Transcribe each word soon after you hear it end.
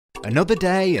Another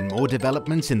day and more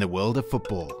developments in the world of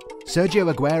football.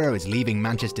 Sergio Aguero is leaving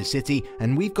Manchester City,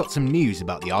 and we've got some news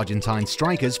about the Argentine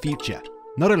striker's future.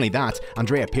 Not only that,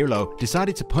 Andrea Pirlo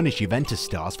decided to punish Juventus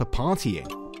stars for partying.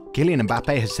 Kylian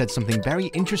Mbappe has said something very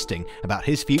interesting about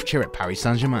his future at Paris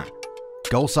Saint-Germain.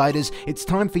 Goalsiders, it's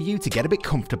time for you to get a bit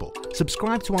comfortable,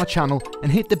 subscribe to our channel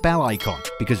and hit the bell icon,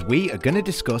 because we are going to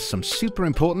discuss some super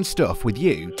important stuff with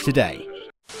you today.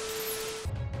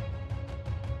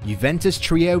 Juventus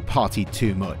trio partied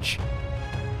too much.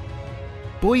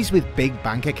 Boys with big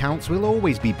bank accounts will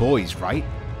always be boys, right?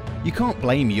 You can't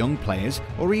blame young players,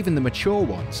 or even the mature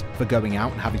ones, for going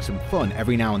out and having some fun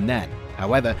every now and then.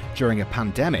 However, during a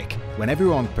pandemic, when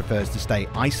everyone prefers to stay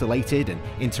isolated and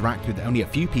interact with only a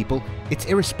few people, it's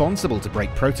irresponsible to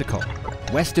break protocol.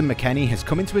 Weston McKennie has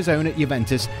come into his own at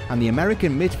Juventus, and the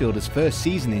American midfielder's first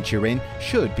season in Turin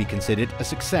should be considered a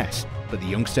success. But the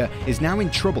youngster is now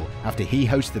in trouble after he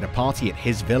hosted a party at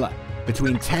his villa.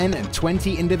 Between 10 and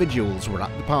 20 individuals were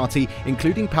at the party,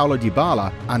 including Paulo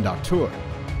Dybala and Artur.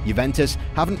 Juventus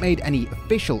haven't made any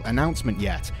official announcement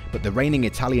yet, but the reigning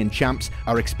Italian champs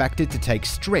are expected to take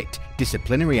strict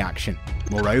disciplinary action.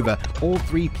 Moreover, all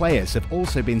three players have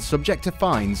also been subject to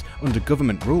fines under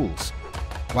government rules.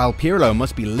 While Pirlo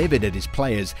must be livid at his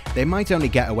players, they might only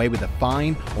get away with a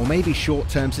fine or maybe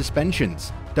short-term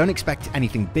suspensions. Don't expect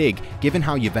anything big, given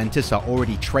how Juventus are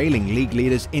already trailing league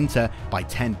leaders Inter by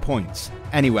 10 points.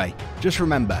 Anyway, just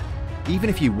remember, even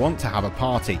if you want to have a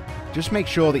party, just make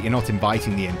sure that you're not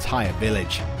inviting the entire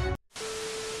village.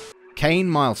 Kane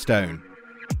milestone.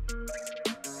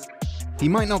 He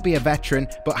might not be a veteran,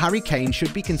 but Harry Kane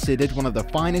should be considered one of the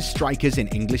finest strikers in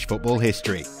English football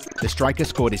history. The striker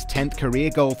scored his 10th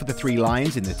career goal for the Three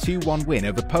Lions in the 2-1 win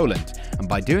over Poland, and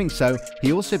by doing so,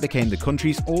 he also became the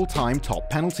country's all-time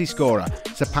top penalty scorer,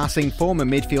 surpassing former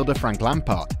midfielder Frank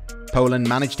Lampard. Poland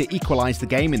managed to equalise the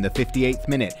game in the 58th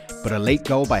minute, but a late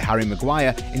goal by Harry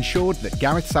Maguire ensured that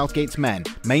Gareth Southgate's men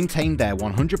maintained their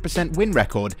 100% win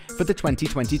record for the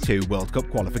 2022 World Cup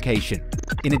qualification.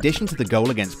 In addition to the goal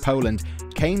against Poland,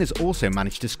 Kane has also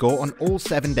managed to score on all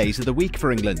 7 days of the week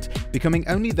for England, becoming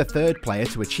only the third player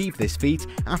to achieve this feat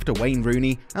after Wayne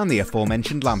Rooney and the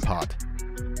aforementioned Lampard.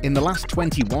 In the last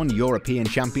 21 European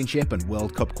Championship and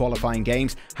World Cup qualifying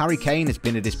games, Harry Kane has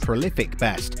been at his prolific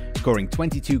best, scoring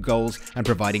 22 goals and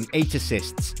providing 8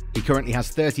 assists. He currently has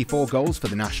 34 goals for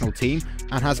the national team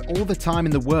and has all the time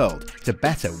in the world to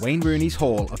better Wayne Rooney's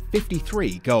haul of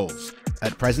 53 goals.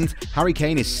 At present, Harry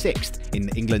Kane is 6th in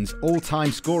England's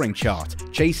all-time scoring chart,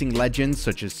 chasing legends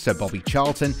such as Sir Bobby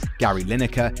Charlton, Gary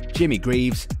Lineker, Jimmy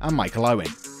Greaves and Michael Owen.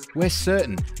 We're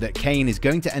certain that Kane is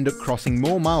going to end up crossing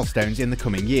more milestones in the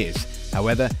coming years.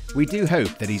 However, we do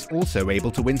hope that he's also able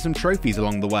to win some trophies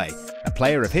along the way. A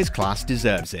player of his class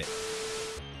deserves it.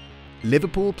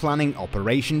 Liverpool planning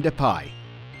Operation Depay.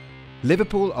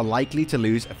 Liverpool are likely to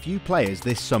lose a few players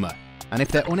this summer, and if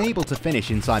they're unable to finish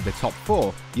inside the top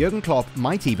 4, Jurgen Klopp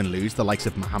might even lose the likes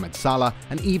of Mohamed Salah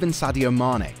and even Sadio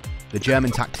Mane. The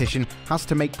German tactician has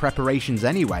to make preparations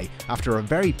anyway after a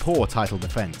very poor title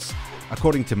defence.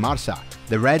 According to Marca,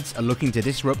 the Reds are looking to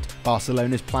disrupt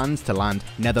Barcelona's plans to land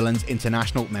Netherlands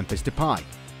international Memphis Depay.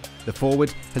 The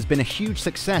forward has been a huge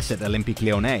success at Olympique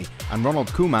Lyonnais, and Ronald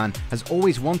Koeman has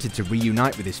always wanted to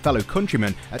reunite with his fellow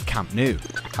countrymen at Camp Nou.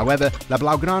 However, La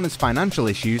Blaugrana's financial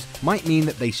issues might mean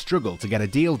that they struggle to get a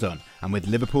deal done, and with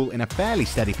Liverpool in a fairly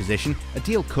steady position, a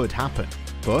deal could happen.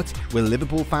 But will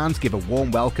Liverpool fans give a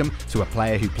warm welcome to a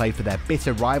player who played for their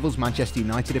bitter rivals Manchester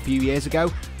United a few years ago?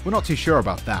 We're not too sure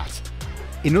about that.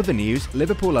 In other news,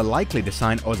 Liverpool are likely to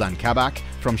sign Ozan Kabak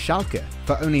from Schalke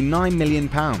for only £9 million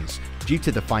due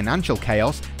to the financial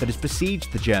chaos that has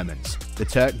besieged the Germans. The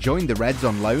Turk joined the Reds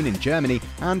on loan in Germany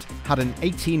and had an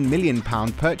 £18 million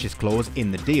purchase clause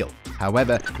in the deal.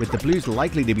 However, with the Blues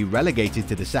likely to be relegated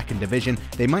to the second division,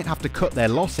 they might have to cut their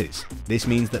losses. This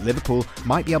means that Liverpool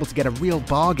might be able to get a real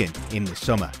bargain in the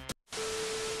summer.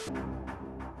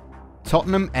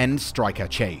 Tottenham ends striker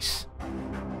chase.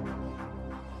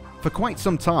 For quite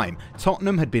some time,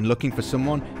 Tottenham had been looking for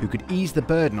someone who could ease the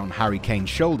burden on Harry Kane's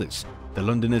shoulders. The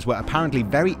Londoners were apparently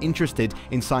very interested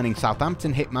in signing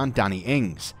Southampton hitman Danny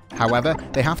Ings. However,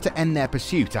 they have to end their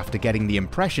pursuit after getting the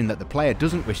impression that the player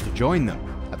doesn't wish to join them.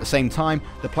 At the same time,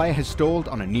 the player has stalled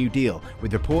on a new deal,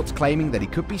 with reports claiming that he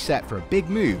could be set for a big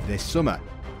move this summer.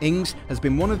 Ings has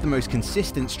been one of the most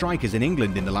consistent strikers in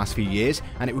England in the last few years,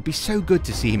 and it would be so good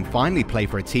to see him finally play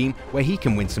for a team where he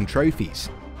can win some trophies.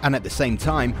 And at the same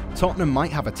time, Tottenham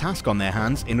might have a task on their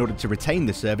hands in order to retain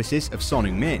the services of Son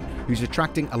Heung-min, who's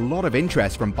attracting a lot of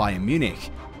interest from Bayern Munich.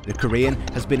 The Korean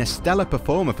has been a stellar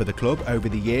performer for the club over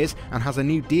the years and has a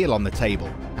new deal on the table.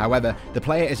 However, the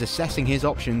player is assessing his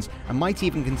options and might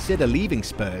even consider leaving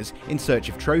Spurs in search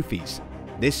of trophies.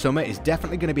 This summer is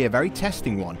definitely going to be a very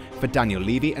testing one for Daniel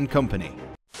Levy and company.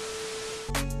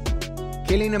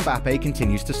 Kylian Mbappe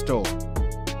continues to stall.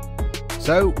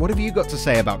 So, what have you got to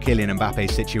say about Kylian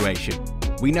Mbappe's situation?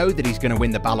 We know that he's going to win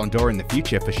the Ballon d'Or in the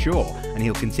future for sure, and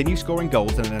he'll continue scoring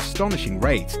goals at an astonishing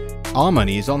rate. Our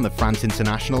money is on the France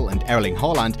international and Erling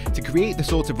Haaland to create the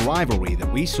sort of rivalry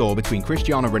that we saw between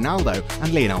Cristiano Ronaldo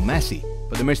and Lionel Messi.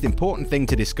 But the most important thing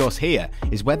to discuss here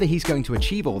is whether he's going to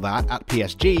achieve all that at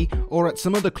PSG or at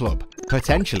some other club,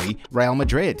 potentially Real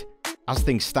Madrid. As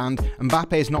things stand,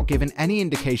 Mbappe has not given any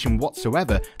indication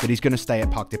whatsoever that he's going to stay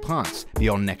at Parc des Princes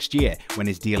beyond next year when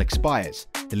his deal expires.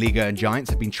 The Liga and Giants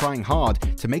have been trying hard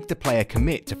to make the player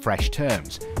commit to fresh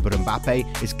terms, but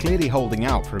Mbappe is clearly holding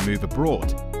out for a move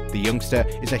abroad. The youngster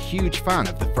is a huge fan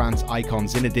of the France icon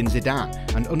Zinedine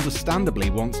Zidane and understandably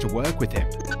wants to work with him.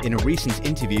 In a recent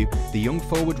interview, the young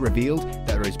forward revealed that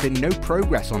there has been no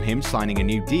progress on him signing a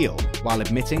new deal, while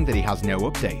admitting that he has no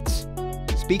updates.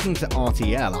 Speaking to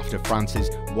RTL after France's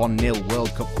 1-0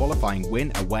 World Cup qualifying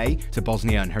win away to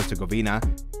Bosnia and Herzegovina,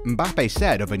 Mbappe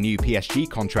said of a new PSG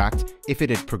contract, "If it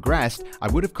had progressed, I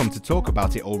would have come to talk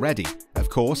about it already. Of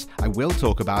course, I will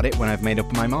talk about it when I've made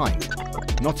up my mind."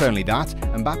 Not only that,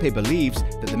 Mbappe believes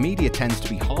that the media tends to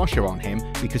be harsher on him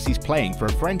because he's playing for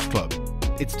a French club.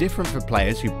 It's different for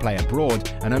players who play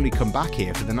abroad and only come back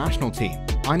here for the national team.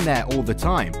 I'm there all the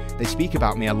time. They speak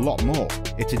about me a lot more.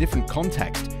 It's a different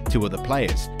context to other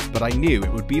players, but I knew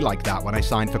it would be like that when I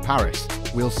signed for Paris.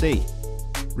 We'll see.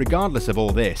 Regardless of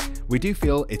all this, we do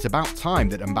feel it's about time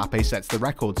that Mbappe sets the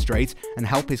record straight and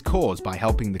help his cause by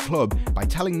helping the club by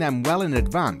telling them well in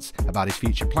advance about his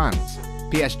future plans.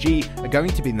 PSG are going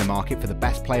to be in the market for the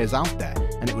best players out there,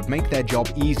 and it would make their job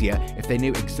easier if they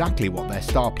knew exactly what their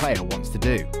star player wants to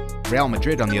do. Real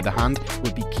Madrid, on the other hand,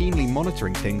 would be keenly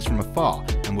monitoring things from afar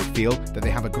and would feel that they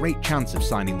have a great chance of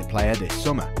signing the player this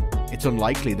summer. It's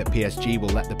unlikely that PSG will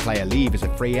let the player leave as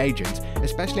a free agent,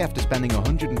 especially after spending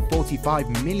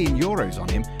 €145 million on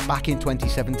him back in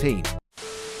 2017.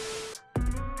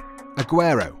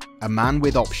 Aguero, a man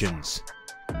with options.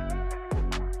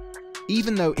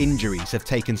 Even though injuries have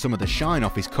taken some of the shine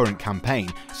off his current campaign,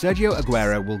 Sergio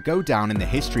Aguero will go down in the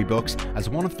history books as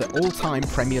one of the all-time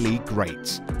Premier League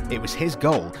greats. It was his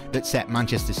goal that set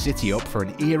Manchester City up for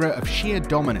an era of sheer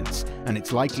dominance, and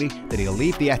it's likely that he'll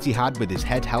leave the Etihad with his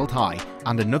head held high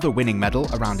and another winning medal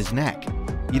around his neck.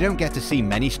 You don't get to see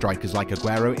many strikers like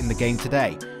Aguero in the game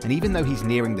today, and even though he's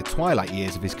nearing the twilight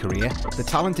years of his career, the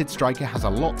talented striker has a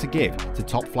lot to give to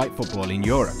top-flight football in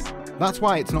Europe. That's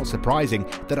why it's not surprising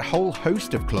that a whole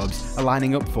host of clubs are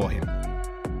lining up for him.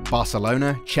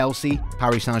 Barcelona, Chelsea,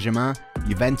 Paris Saint-Germain,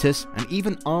 Juventus and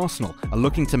even Arsenal are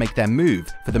looking to make their move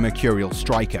for the mercurial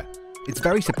striker. It's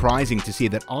very surprising to see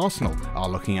that Arsenal are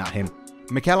looking at him.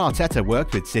 Mikel Arteta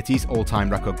worked with City's all-time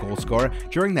record goalscorer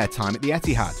during their time at the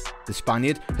Etihad. The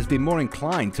Spaniard has been more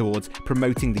inclined towards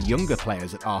promoting the younger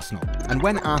players at Arsenal, and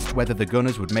when asked whether the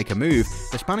Gunners would make a move,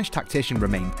 the Spanish tactician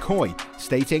remained coy,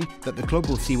 stating that the club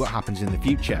will see what happens in the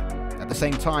future. At the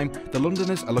same time, the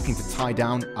Londoners are looking to tie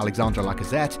down Alexandre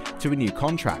Lacazette to a new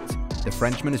contract. The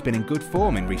Frenchman has been in good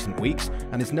form in recent weeks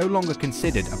and is no longer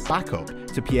considered a backup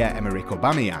to Pierre-Emerick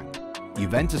Aubameyang.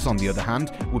 Juventus, on the other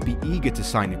hand, would be eager to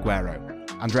sign Aguero.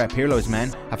 Andrea Pirlo's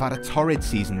men have had a torrid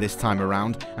season this time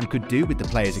around and could do with the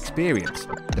player's experience.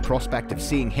 The prospect of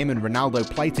seeing him and Ronaldo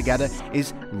play together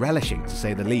is relishing, to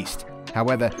say the least.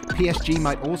 However, PSG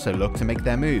might also look to make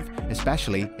their move,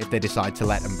 especially if they decide to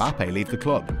let Mbappe leave the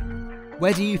club.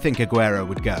 Where do you think Aguero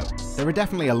would go? There are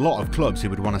definitely a lot of clubs who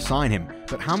would want to sign him,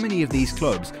 but how many of these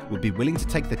clubs would be willing to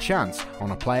take the chance on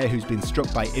a player who's been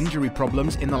struck by injury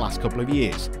problems in the last couple of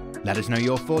years? Let us know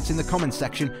your thoughts in the comments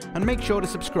section and make sure to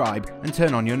subscribe and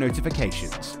turn on your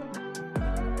notifications.